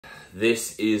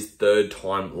This is third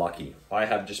time lucky. I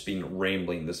have just been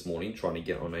rambling this morning, trying to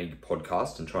get on a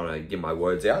podcast and trying to get my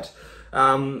words out.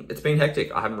 It's been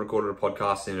hectic. I haven't recorded a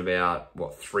podcast in about,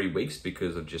 3 weeks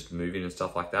because of just moving and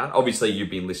stuff like that. Obviously, you've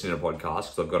been listening to podcasts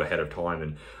because I've got ahead of time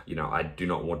and, I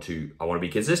want to be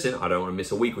consistent. I don't want to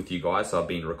miss a week with you guys, so I've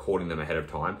been recording them ahead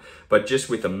of time. But just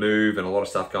with the move and a lot of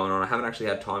stuff going on, I haven't actually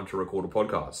had time to record a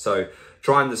podcast. So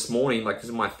trying this morning, this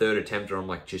is my third attempt, and I'm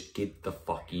like, just get the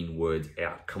fucking words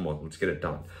out. Come on, let's get it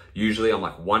done. Usually I'm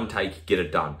like, one take, get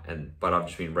it done. But I've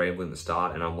just been rambling at the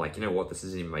start, and I'm like, you know what? This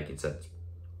isn't even making sense.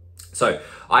 So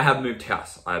I have moved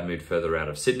house. I have moved further out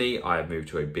of Sydney. I have moved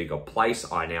to a bigger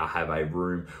place. I now have a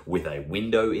room with a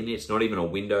window in it. It's not even a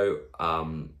window,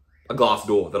 a glass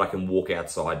door that I can walk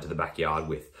outside to the backyard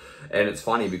with. And it's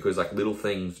funny because little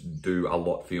things do a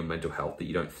lot for your mental health that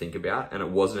you don't think about. And it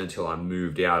wasn't until I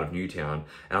moved out of Newtown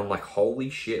and I'm like, holy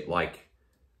shit,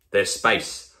 there's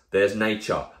space, there's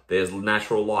nature, there's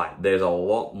natural light. There's a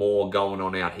lot more going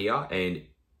on out here, and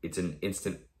it's an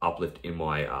instant uplift in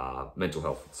my mental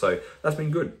health. So that's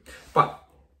been good. But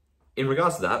in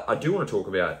regards to that, I do want to talk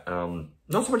about,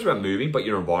 not so much about moving, but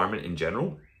your environment in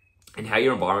general and how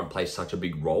your environment plays such a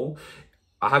big role.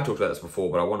 I have talked about this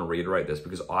before, but I want to reiterate this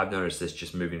because I've noticed this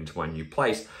just moving into my new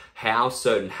place, how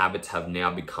certain habits have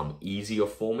now become easier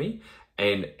for me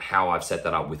and how I've set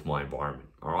that up with my environment.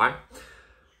 All right.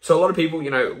 So a lot of people,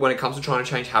 when it comes to trying to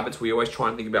change habits, we always try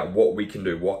and think about what we can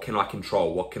do. What can I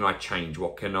control? What can I change?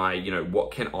 What can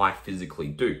I physically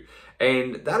do?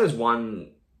 And that is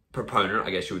one proponent,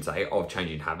 I guess you would say, of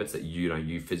changing habits, that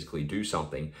you physically do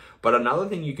something. But another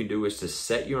thing you can do is to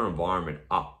set your environment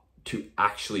up to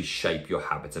actually shape your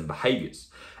habits and behaviors.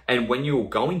 And when you're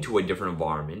going to a different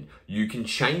environment, you can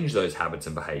change those habits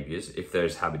and behaviors. If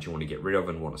there's habits you want to get rid of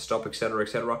and want to stop,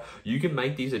 etc., you can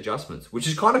make these adjustments, which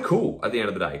is kind of cool at the end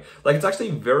of the day. It's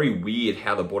actually very weird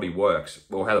how the body works,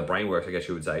 or how the brain works, I guess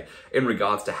you would say, in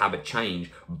regards to habit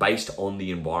change based on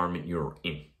the environment you're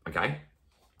in, okay?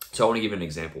 So I want to give an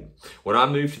example. When I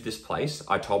moved to this place,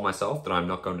 I told myself that I'm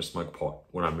not going to smoke pot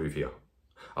when I move here.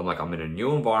 I'm in a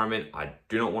new environment. I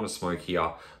do not want to smoke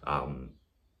here.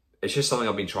 It's just something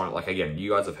I've been trying, again,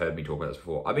 you guys have heard me talk about this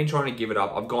before. I've been trying to give it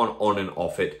up. I've gone on and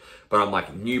off it, but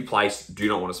I'm new place, do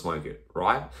not want to smoke it,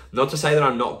 right? Not to say that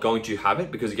I'm not going to have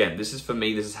it, because again, this is for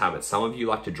me, this is habit. Some of you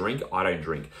like to drink, I don't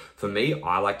drink. For me,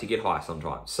 I like to get high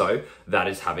sometimes. So that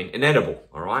is having an edible,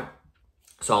 all right?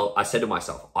 So I said to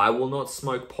myself, I will not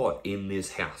smoke pot in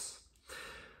this house.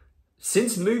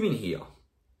 Since moving here,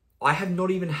 I have not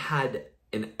even had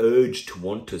an urge to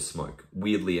want to smoke,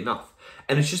 weirdly enough.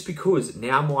 And it's just because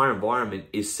now my environment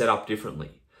is set up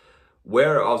differently.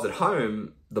 Where I was at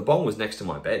home, the bong was next to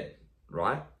my bed,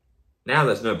 right? Now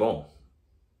there's no bong.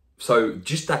 So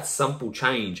just that simple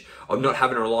change of not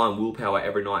having to rely on willpower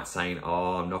every night saying,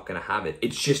 oh, I'm not going to have it.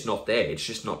 It's just not there. It's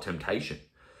just not temptation.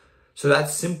 So that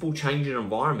simple change in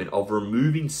environment of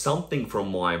removing something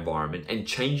from my environment and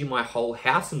changing my whole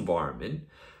house environment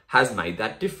has made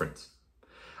that difference.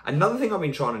 Another thing I've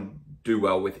been trying to do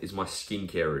well with is my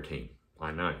skincare routine.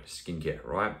 I know, skincare,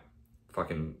 right?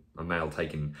 Fucking a male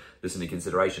taking this into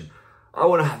consideration. I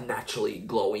want to have naturally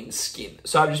glowing skin.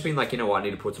 So I've just been like, I need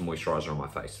to put some moisturizer on my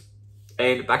face.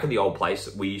 And back in the old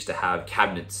place, we used to have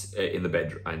cabinets in the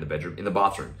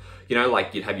bathroom.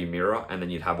 You'd have your mirror and then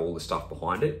you'd have all the stuff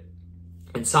behind it.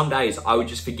 And some days I would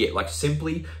just forget,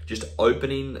 simply just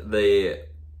opening the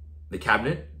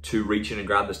cabinet to reach in and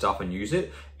grab the stuff and use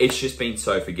it. It's just been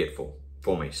so forgetful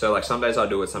for me. So some days I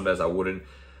do it, some days I wouldn't.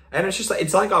 And it's just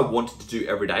it's I wanted to do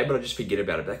every day, but I just forget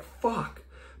about it. Fuck.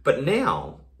 But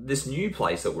now this new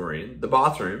place that we're in, the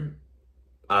bathroom,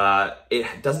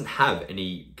 it doesn't have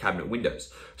any cabinet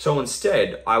windows. So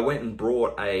instead I went and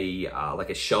brought a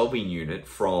shelving unit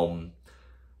from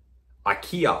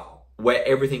IKEA where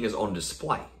everything is on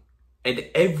display. And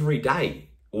every day,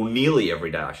 or nearly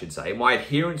every day, I should say, my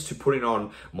adherence to putting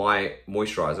on my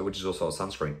moisturizer, which is also a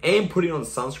sunscreen, and putting on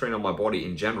sunscreen on my body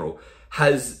in general,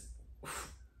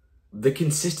 the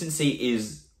consistency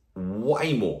is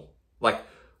way more,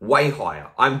 way higher.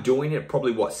 I'm doing it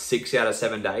probably, 6 out of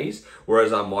 7 days,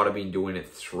 whereas I might have been doing it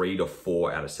 3 to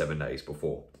 4 out of 7 days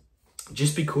before.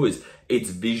 Just because it's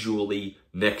visually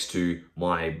next to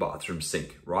my bathroom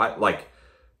sink, right?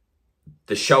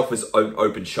 The shelf is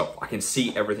open shelf. I can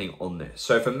see everything on there.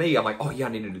 So for me, I'm oh yeah, I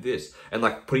need to do this. And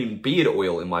putting beard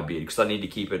oil in my beard because I need to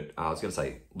keep it, I was going to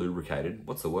say lubricated.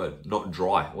 What's the word? Not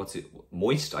dry. What's it?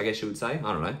 Moist, I guess you would say.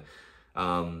 I don't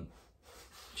know.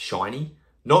 Shiny.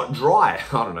 Not dry.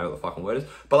 I don't know what the fucking word is.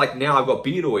 But now I've got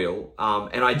beard oil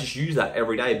and I just use that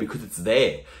every day because it's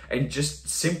there. And just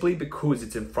simply because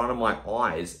it's in front of my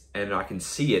eyes and I can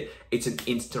see it, it's an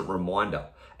instant reminder.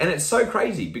 And it's so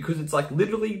crazy because it's like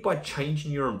literally by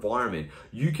changing your environment,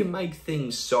 you can make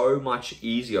things so much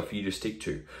easier for you to stick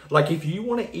to. Like if you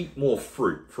want to eat more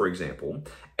fruit, for example,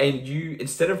 and you,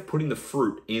 instead of putting the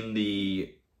fruit in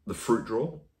the fruit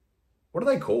drawer, what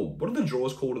are they called? What are the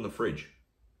drawers called in the fridge?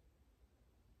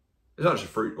 It's not just a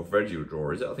fruit or veggie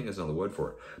drawer, is it? I think there's another word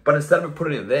for it. But instead of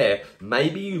putting it there,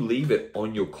 maybe you leave it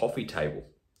on your coffee table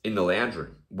in the lounge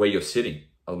room where you're sitting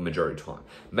a majority of the time.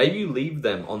 Maybe you leave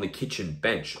them on the kitchen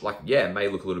bench. Like, yeah, it may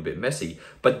look a little bit messy,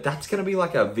 but that's going to be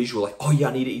like a visual, like, oh yeah,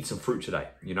 I need to eat some fruit today,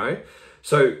 you know?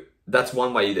 So that's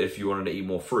one way that if you wanted to eat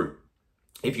more fruit.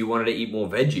 If you wanted to eat more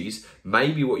veggies,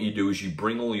 maybe what you do is you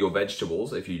bring all your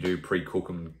vegetables, if you do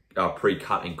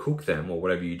pre-cut and cook them or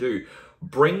whatever you do,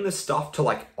 bring the stuff to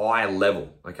like eye level,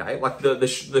 okay? Like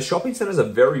the shopping centers are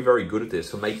very, very good at this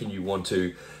for making you want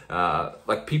to,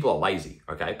 like people are lazy,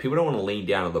 okay? People don't want to lean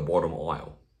down to the bottom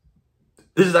aisle.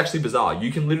 This is actually bizarre. You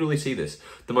can literally see this.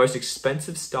 The most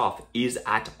expensive stuff is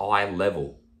at eye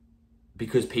level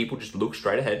because people just look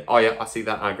straight ahead. Oh yeah, I see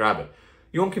that, I grab it.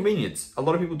 You want convenience. A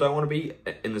lot of people don't want to be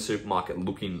in the supermarket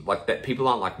looking like that. People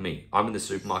aren't like me. I'm in the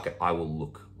supermarket, I will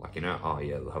look. Like, you know, oh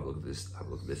yeah, have a look at this, have a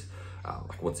look at this.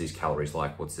 Like, what's these calories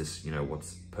like? What's this, you know,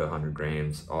 what's per 100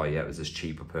 grams? Oh yeah, is this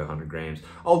cheaper per 100 grams?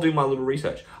 I'll do my little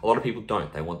research. A lot of people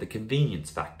don't. They want the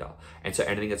convenience factor. And so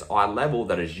anything that's eye level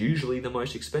that is usually the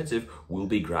most expensive will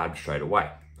be grabbed straight away,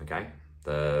 okay?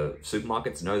 The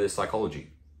supermarkets know this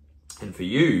psychology. And for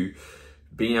you,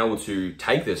 being able to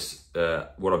take this,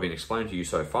 what I've been explaining to you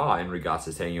so far in regards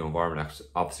to setting your environment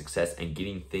up for success and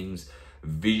getting things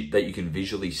that you can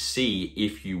visually see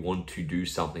if you want to do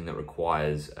something that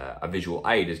requires a visual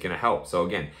aid is going to help. So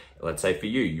again, let's say for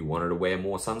you, you wanted to wear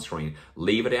more sunscreen,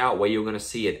 leave it out where you're going to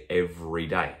see it every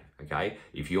day. Okay,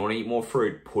 if you want to eat more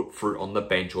fruit, put fruit on the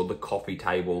bench or the coffee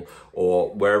table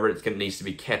or wherever needs to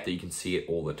be kept that you can see it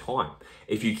all the time.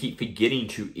 If you keep forgetting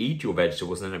to eat your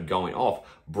vegetables and end up going off,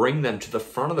 bring them to the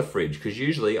front of the fridge because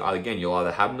usually, again, you'll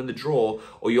either have them in the drawer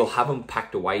or you'll have them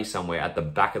packed away somewhere at the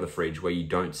back of the fridge where you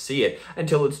don't see it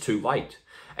until it's too late.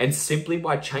 And simply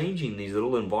by changing these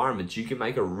little environments, you can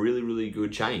make a really, really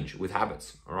good change with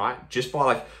habits, all right? Just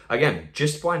by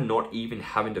just by not even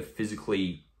having to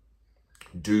physically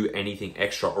do anything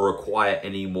extra or require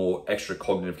any more extra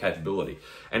cognitive capability.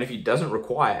 And if it doesn't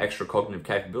require extra cognitive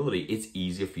capability, it's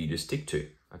easier for you to stick to,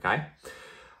 okay?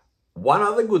 One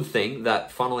other good thing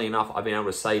that, funnily enough, I've been able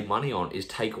to save money on is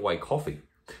takeaway coffee.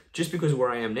 Just because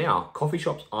where I am now, coffee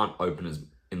shops aren't open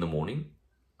in the morning,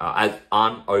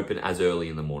 aren't open as early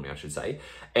in the morning, I should say.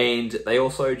 And they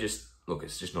also just, look,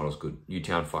 it's just not as good.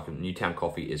 Newtown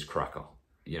coffee is cracker.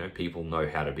 You know, people know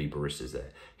how to be baristas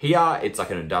there. Here, it's like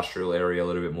an industrial area a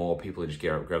little bit more. People just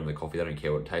grabbing the coffee. They don't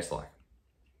care what it tastes like.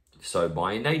 So not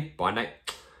by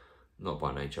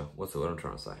nature. What's the word I'm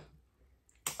trying to say?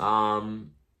 I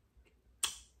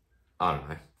don't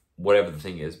know. Whatever the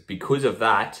thing is. Because of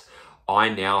that, I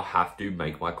now have to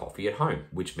make my coffee at home,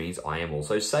 which means I am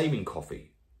also saving coffee.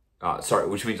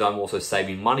 Which means I'm also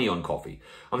saving money on coffee.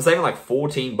 I'm saving like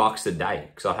 $14 a day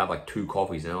because I have like 2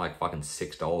 coffees and they're like fucking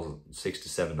 $6 to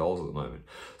 $7 at the moment.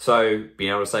 So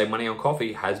being able to save money on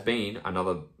coffee has been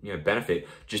another benefit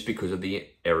just because of the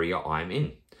area I'm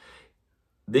in.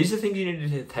 These are things you need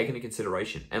to take into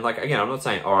consideration. And like, again, I'm not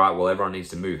saying, all right, well, everyone needs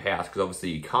to move house because obviously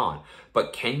you can't.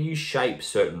 But can you shape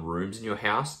certain rooms in your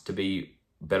house to be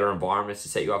better environments to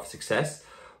set you up for success?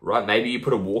 Right, maybe you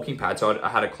put a walking pad. So I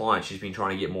had a client, she's been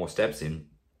trying to get more steps in.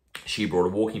 She brought a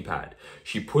walking pad.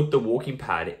 She put the walking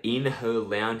pad in her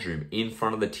lounge room in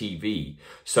front of the TV.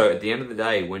 So at the end of the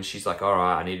day, when she's like, all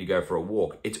right, I need to go for a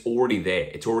walk, it's already there.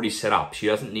 It's already set up. She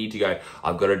doesn't need to go,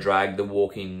 I've got to drag the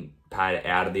walking pad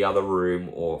out of the other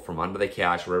room or from under the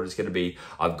couch, wherever it's going to be.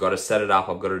 I've got to set it up.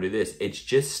 I've got to do this. It's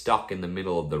just stuck in the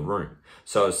middle of the room.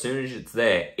 So as soon as it's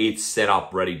there, it's set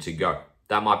up, ready to go.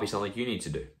 That might be something you need to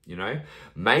do, you know?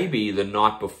 Maybe the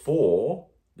night before,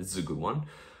 this is a good one,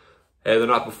 the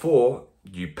night before,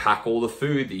 you pack all the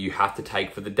food that you have to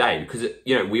take for the day. Because,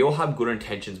 we all have good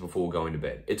intentions before going to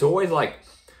bed. It's always like,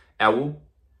 we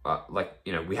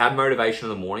have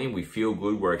motivation in the morning, we feel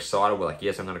good, we're excited, we're like,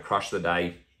 yes, I'm going to crush the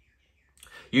day.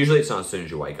 Usually it's not as soon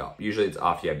as you wake up. Usually it's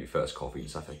after you have your first coffee and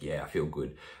stuff like, yeah, I feel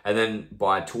good. And then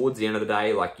towards the end of the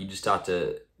day, like you just start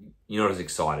to, you're not as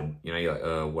excited. You're like,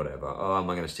 oh, whatever. Oh, am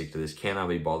I going to stick to this? Can I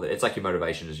be bothered? It's like your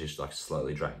motivation is just like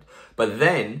slowly drained. But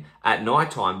then at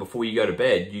nighttime, before you go to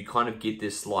bed, you kind of get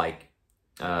this like,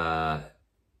 not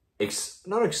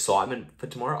excitement for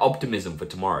tomorrow, optimism for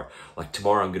tomorrow. Like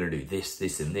tomorrow I'm going to do this,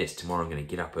 this, and this. Tomorrow I'm going to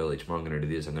get up early. Tomorrow I'm going to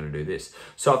do this. I'm going to do this.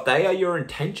 So if they are your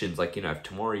intentions, like, if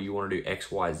tomorrow you want to do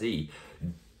X, Y, Z,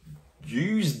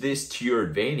 use this to your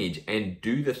advantage and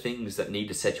do the things that need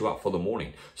to set you up for the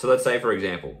morning. So let's say, for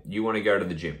example, you want to go to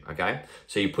the gym, okay?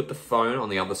 So you put the phone on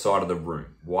the other side of the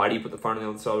room. Why do you put the phone on the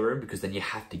other side of the room? Because then you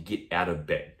have to get out of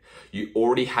bed. You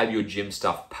already have your gym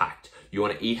stuff packed. You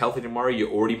want to eat healthy tomorrow, you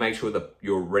already make sure that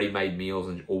your ready-made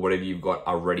meals or whatever you've got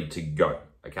are ready to go,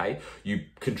 okay? You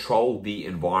control the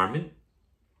environment.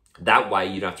 That way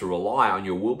you don't have to rely on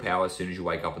your willpower as soon as you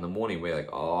wake up in the morning where you're like,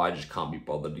 oh, I just can't be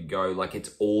bothered to go. Like,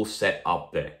 it's all set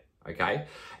up there, okay?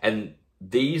 And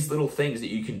these little things that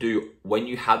you can do when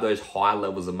you have those high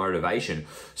levels of motivation.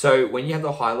 So when you have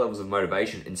the high levels of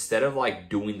motivation, instead of like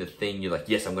doing the thing, you're like,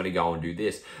 yes, I'm going to go and do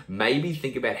this. Maybe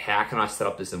think about how can I set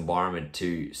up this environment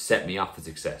to set me up for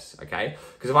success, okay?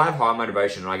 Because if I have high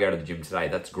motivation and I go to the gym today,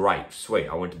 that's great, sweet,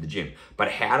 I went to the gym.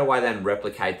 But how do I then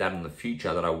replicate that in the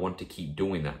future that I want to keep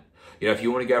doing that? You know, if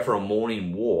you want to go for a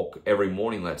morning walk every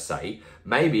morning, let's say,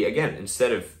 maybe, again,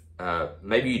 instead of,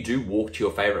 maybe you do walk to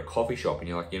your favorite coffee shop and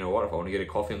you're like, you know what, if I want to get a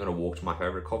coffee, I'm going to walk to my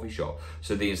favorite coffee shop.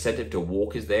 So the incentive to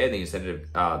walk is there. The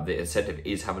incentive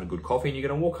is having a good coffee and you're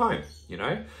going to walk home, you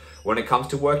know? When it comes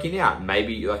to working out,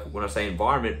 maybe like when I say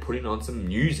environment, putting on some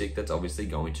music that's obviously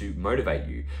going to motivate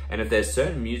you. And if there's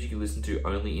certain music you listen to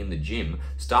only in the gym,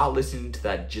 start listening to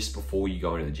that just before you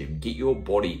go into the gym. Get your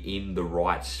body in the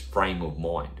right frame of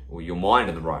mind, or your mind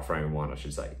in the right frame of mind, I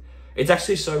should say. It's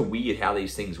actually so weird how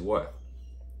these things work.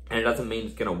 And it doesn't mean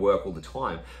it's going to work all the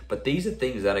time, but these are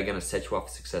things that are going to set you up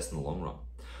for success in the long run.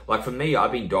 Like for me,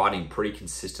 I've been dieting pretty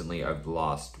consistently over the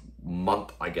last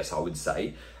month, I guess I would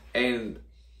say. And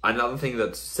another thing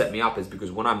that's set me up is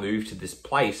because when I moved to this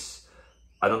place,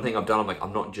 I don't think I've done,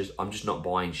 I'm just not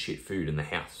buying shit food in the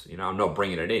house. You know, I'm not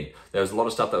bringing it in. There was a lot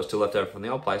of stuff that was still left over from the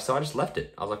old place, so I just left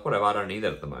it. I was like, whatever, I don't need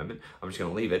that at the moment. I'm just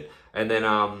going to leave it. And then,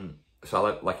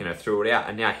 so I threw it out.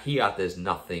 And now here, there's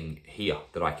nothing here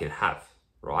that I can have,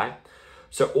 right?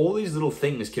 So all these little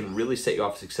things can really set you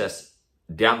up for success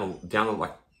down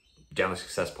the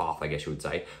success path, I guess you would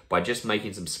say, by just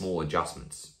making some small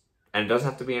adjustments. And it doesn't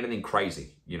have to be anything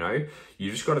crazy, you know?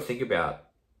 You just got to think about,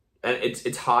 and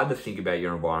it's hard to think about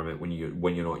your environment when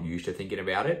you're not used to thinking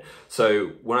about it.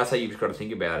 So when I say you've just got to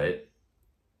think about it,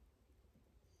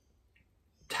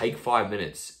 take 5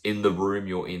 minutes in the room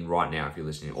you're in right now if you're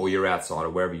listening, or you're outside or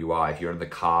wherever you are, if you're in the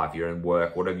car, if you're in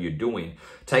work, whatever you're doing,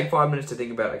 take 5 minutes to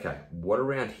think about, okay, what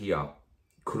around here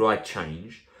could I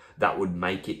change that would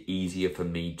make it easier for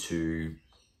me to,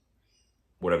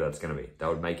 whatever that's going to be. That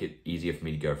would make it easier for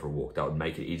me to go for a walk. That would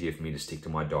make it easier for me to stick to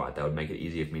my diet. That would make it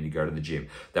easier for me to go to the gym.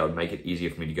 That would make it easier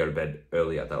for me to go to bed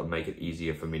earlier. That would make it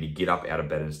easier for me to get up out of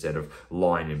bed instead of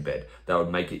lying in bed. That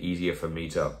would make it easier for me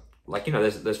to, like, you know,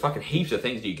 there's fucking heaps of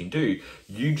things that you can do.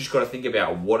 You just got to think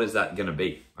about what is that going to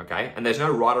be, okay? And there's no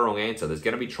right or wrong answer. There's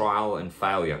going to be trial and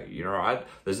failure, you know, right?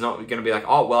 There's not going to be like,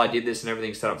 oh, well, I did this and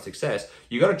everything's set up for success.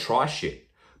 You got to try shit.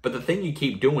 But the thing you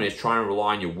keep doing is trying to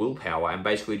rely on your willpower and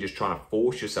basically just trying to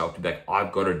force yourself to be like,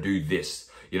 I've got to do this.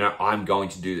 You know, I'm going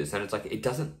to do this. And it's like, it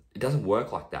doesn't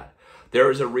work like that. There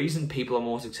is a reason people are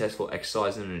more successful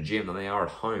exercising in a gym than they are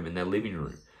at home in their living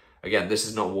room. Again, this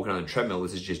is not walking on the treadmill.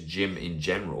 This is just gym in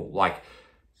general. Like,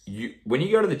 when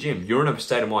you go to the gym, you're in a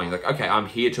state of mind. You're like, okay, I'm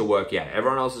here to work out.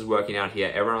 Everyone else is working out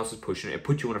here. Everyone else is pushing it. It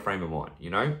puts you in a frame of mind,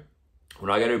 you know? When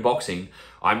I go to boxing,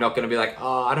 I'm not going to be like,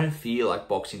 oh, I don't feel like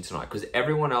boxing tonight, because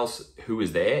everyone else who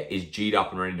is there is G'd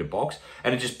up and ready to box,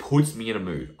 and it just puts me in a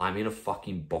mood. I'm in a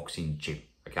fucking boxing gym,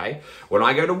 okay? When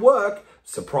I go to work,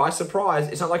 surprise, surprise,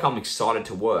 it's not like I'm excited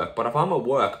to work, but if I'm at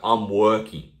work, I'm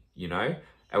working, you know?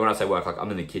 And when I say work, like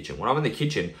I'm in the kitchen. When I'm in the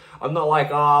kitchen, I'm not like,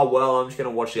 oh, well, I'm just going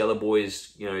to watch the other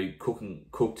boys, you know,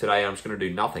 cook today. And I'm just going to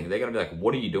do nothing. They're going to be like,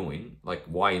 what are you doing? Like,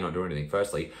 why are you not doing anything?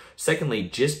 Firstly. Secondly,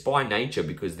 just by nature,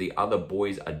 because the other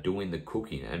boys are doing the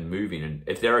cooking and moving. And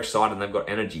if they're excited and they've got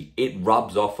energy, it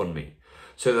rubs off on me.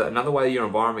 So that another way your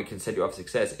environment can set you up for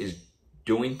success is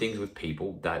doing things with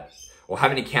people that, or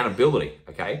having accountability,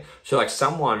 okay? So like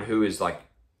someone who is like,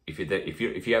 if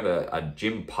you have a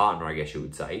gym partner, I guess you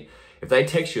would say, if they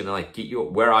text you and they're like,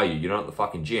 where are you? You're not at the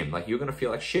fucking gym. Like, you're going to feel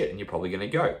like shit and you're probably going to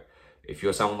go. If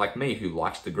you're someone like me who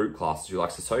likes the group classes, who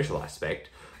likes the social aspect,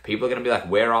 people are going to be like,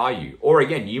 where are you? Or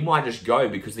again, you might just go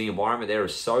because the environment there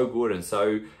is so good and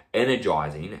so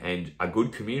energizing and a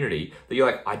good community that you're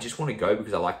like, I just want to go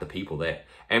because I like the people there.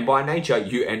 And by nature,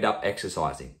 you end up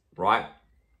exercising, right?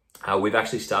 We've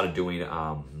actually started doing,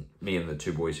 me and the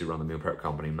two boys who run the meal prep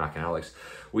company, Mac and Alex,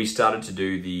 we started to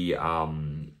do the,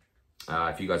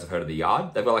 if you guys have heard of the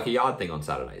yard, they've got like a yard thing on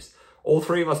Saturdays. All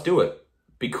three of us do it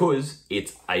because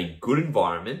it's a good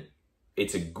environment.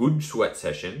 It's a good sweat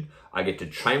session. I get to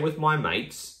train with my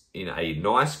mates in a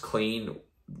nice, clean,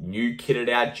 new kitted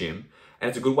out gym. And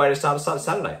it's a good way to start a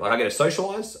Saturday. Like I get to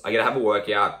socialize, I get to have a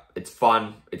workout, it's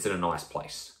fun, it's in a nice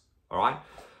place, all right?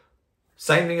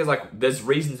 Same thing as like, there's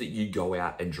reasons that you go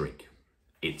out and drink.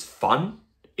 It's fun,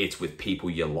 it's with people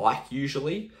you like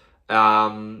usually. They're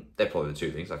probably the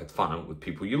two things, like it's fun with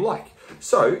people you like.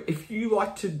 So if you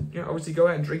like to, obviously go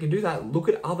out and drink and do that, look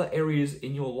at other areas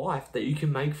in your life that you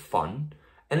can make fun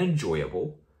and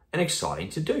enjoyable and exciting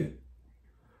to do.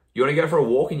 You want to go for a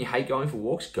walk and you hate going for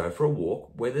walks? Go for a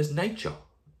walk where there's nature,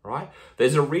 right?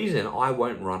 There's a reason I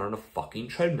won't run on a fucking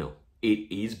treadmill.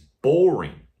 It is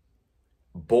boring.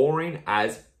 Boring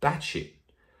as batshit.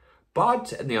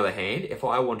 But on the other hand, if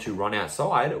I want to run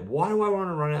outside, why do I want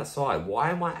to run outside?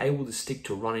 Why am I able to stick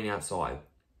to running outside?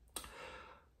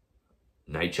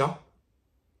 Nature.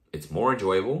 It's more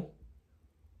enjoyable.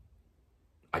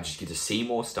 I just get to see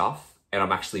more stuff. And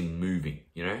I'm actually moving,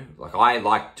 Like I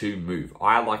like to move.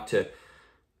 I like to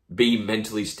be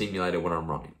mentally stimulated when I'm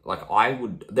running. Like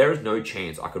there is no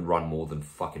chance I could run more than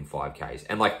fucking 5Ks.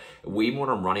 And like, even when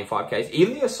I'm running 5Ks,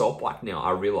 even the assault bike now,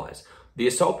 I realize the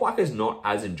assault bike is not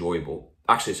as enjoyable.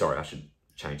 Actually, sorry, I should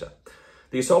change that.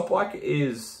 The assault bike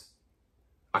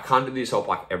I can't do the assault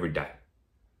bike every day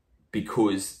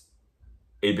because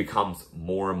it becomes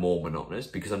more and more monotonous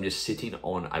because I'm just sitting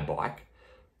on a bike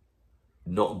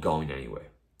not going anywhere.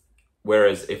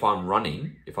 Whereas if I'm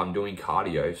running, if I'm doing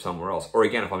cardio somewhere else, or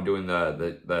again, if I'm doing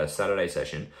the Saturday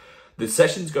session, the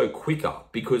sessions go quicker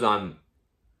because I'm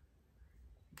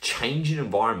changing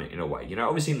environment in a way.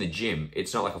 Obviously in the gym,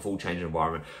 it's not like a full change in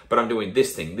environment, but I'm doing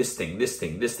this thing, this thing, this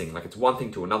thing, this thing. Like it's one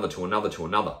thing to another, to another, to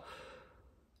another.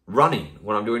 Running,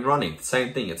 when I'm doing running, the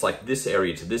same thing. It's like this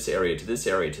area to this area to this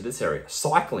area to this area.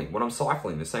 Cycling, when I'm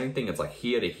cycling, the same thing. It's like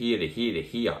here to here to here to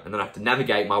here. And then I have to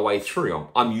navigate my way through.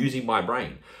 I'm using my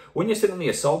brain. When I'm sitting on the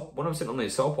assault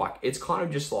bike, it's kind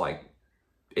of just like,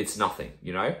 it's nothing,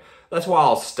 That's why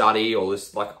I'll study or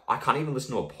this, like, I can't even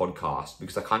listen to a podcast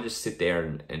because I can't just sit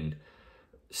there and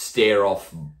stare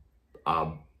off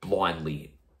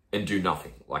blindly and do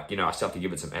nothing. Like, I still have to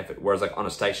give it some effort. Whereas like on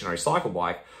a stationary cycle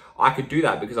bike, I could do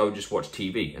that because I would just watch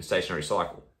TV and stationary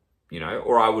cycle,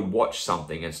 or I would watch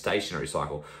something and stationary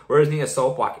cycle. Whereas in the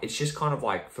assault bike, it's just kind of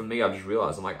like, for me, I've just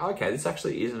realized, I'm like, okay, this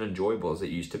actually isn't enjoyable as it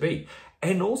used to be.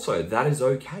 And also that is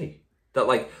okay. That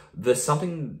like, there's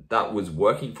something that was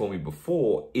working for me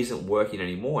before isn't working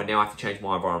anymore. And now I have to change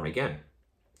my environment again.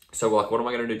 So like, what am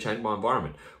I going to do to change my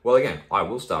environment? Well, again, I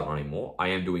will start running more. I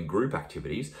am doing group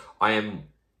activities. I am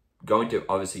going to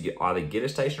obviously either get a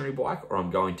stationary bike or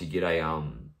I'm going to get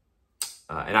an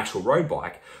actual road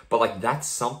bike. But like, that's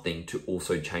something to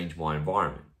also change my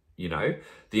environment.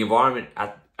 The environment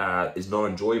is not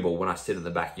enjoyable when I sit in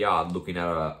the backyard looking at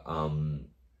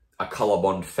a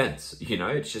ColourBond fence.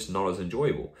 It's just not as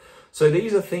enjoyable. So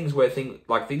these are things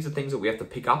these are things that we have to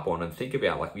pick up on and think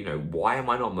about, like, why am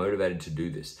I not motivated to do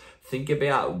this? Think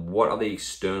about what are the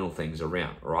external things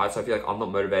around, all right? So I feel like I'm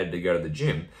not motivated to go to the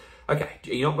gym. Okay,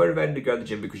 you're not motivated to go to the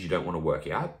gym because you don't want to work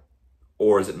out?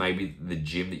 Or is it maybe the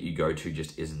gym that you go to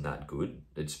just isn't that good?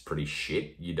 It's pretty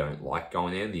shit. You don't like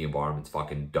going there. The environment's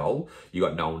fucking dull. You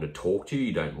got no one to talk to.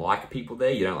 You don't like people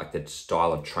there. You don't like the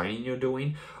style of training you're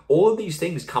doing. All of these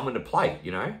things come into play,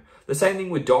 The same thing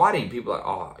with dieting. People are like,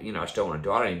 oh, I just don't want to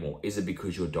diet anymore. Is it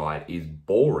because your diet is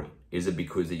boring? Is it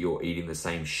because that you're eating the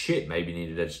same shit? Maybe you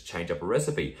needed to change up a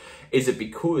recipe. Is it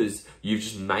because you've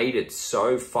just made it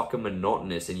so fucking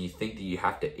monotonous and you think that you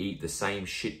have to eat the same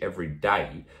shit every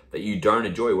day that you don't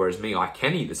enjoy? Whereas me, I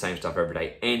can eat the same stuff every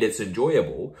day and it's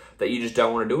enjoyable, that you just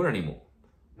don't want to do it anymore.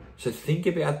 So think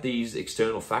about these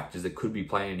external factors that could be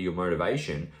playing into your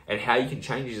motivation and how you can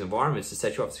change these environments to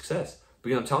set you up for success.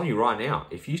 Because I'm telling you right now,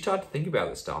 if you start to think about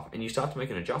this stuff and you start to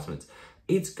make adjustments,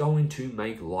 it's going to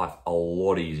make life a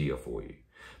lot easier for you.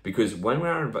 Because when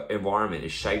our environment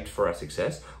is shaped for our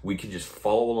success, we can just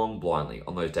follow along blindly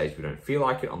on those days we don't feel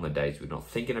like it, on the days we're not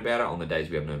thinking about it, on the days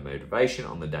we have no motivation,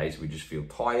 on the days we just feel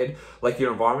tired. Like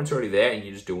your environment's already there and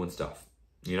you're just doing stuff,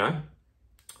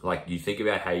 Like you think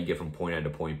about how you get from point A to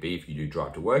point B. If you do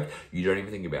drive to work, you don't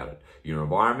even think about it. Your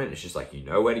environment, it's just like, you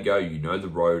know where to go, you know the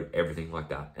road, everything like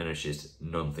that. And it's just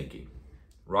non-thinking,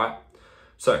 right?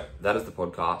 So that is the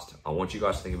podcast. I want you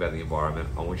guys to think about the environment.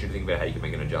 I want you to think about how you can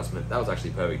make an adjustment. That was actually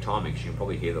perfect timing because you can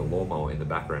probably hear the lawnmower in the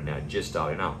background now just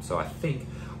starting up. So I think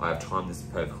I have timed this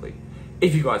perfectly.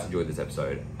 If you guys enjoyed this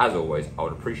episode, as always, I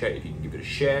would appreciate if you can give it a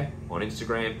share on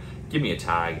Instagram, give me a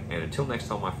tag, and until next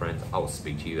time, my friends, I will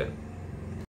speak to you then.